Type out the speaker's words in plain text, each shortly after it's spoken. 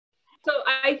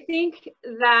I think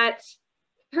that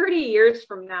 30 years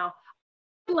from now,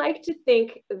 I'd like to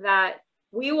think that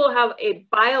we will have a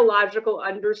biological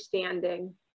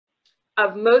understanding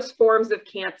of most forms of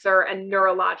cancer and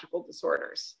neurological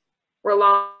disorders. We're a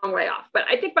long way off, but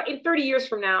I think in 30 years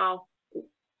from now,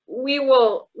 we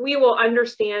will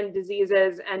understand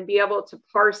diseases and be able to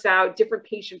parse out different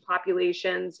patient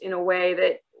populations in a way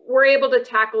that we're able to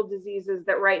tackle diseases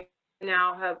that right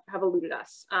now have eluded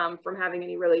us from having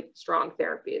any really strong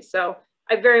therapies. So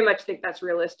I very much think that's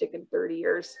realistic in 30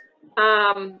 years.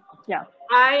 Yeah.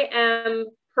 I am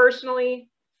personally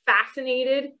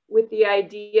fascinated with the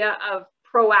idea of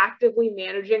proactively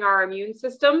managing our immune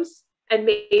systems and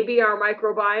maybe our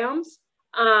microbiomes.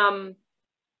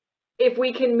 If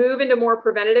we can move into more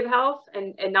preventative health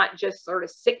and not just sort of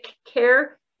sick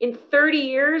care, in 30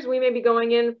 years, we may be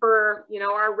going in for,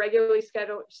 our regularly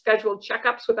scheduled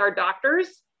checkups with our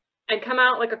doctors and come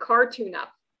out like a car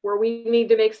tune-up where we need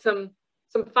to make some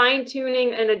fine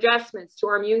tuning and adjustments to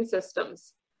our immune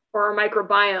systems or our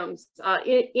microbiomes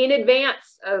in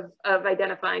advance of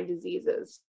identifying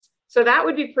diseases. So that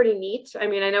would be pretty neat. I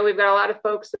mean, I know we've got a lot of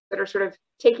folks that are sort of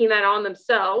taking that on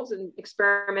themselves and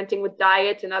experimenting with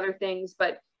diet and other things,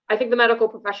 but I think the medical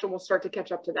profession will start to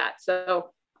catch up to that. So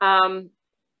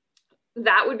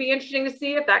that would be interesting to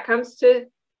see if that comes to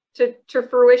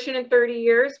fruition in 30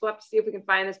 years. We'll have to see if we can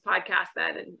find this podcast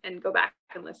then and go back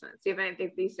and listen and see if anything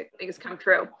of these things come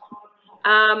true.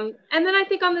 And then I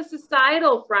think on the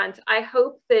societal front, I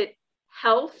hope that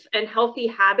health and healthy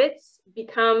habits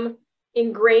become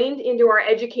ingrained into our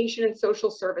education and social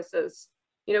services.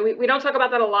 We don't talk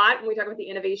about that a lot when we talk about the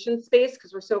innovation space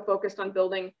because we're so focused on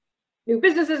building new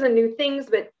businesses and new things.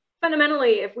 But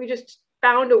fundamentally, if we just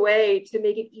found a way to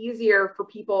make it easier for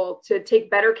people to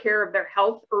take better care of their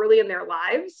health early in their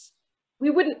lives, we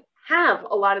wouldn't have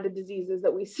a lot of the diseases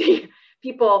that we see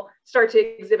people start to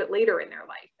exhibit later in their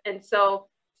life. And so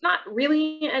it's not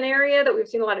really an area that we've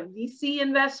seen a lot of VC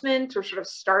investment or sort of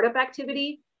startup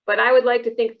activity, but I would like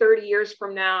to think 30 years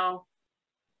from now,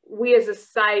 we as a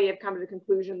society have come to the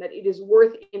conclusion that it is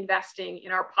worth investing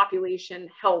in our population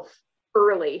health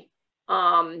early,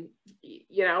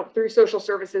 through social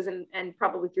services and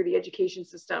probably through the education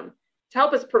system to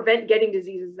help us prevent getting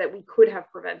diseases that we could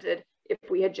have prevented if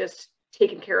we had just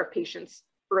taken care of patients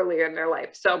earlier in their life.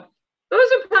 So those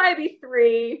would probably be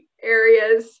 3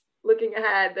 areas looking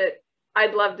ahead that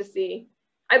I'd love to see.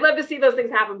 I'd love to see those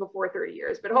things happen before 30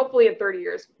 years, but hopefully in 30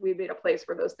 years, we've made a place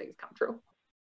where those things come true.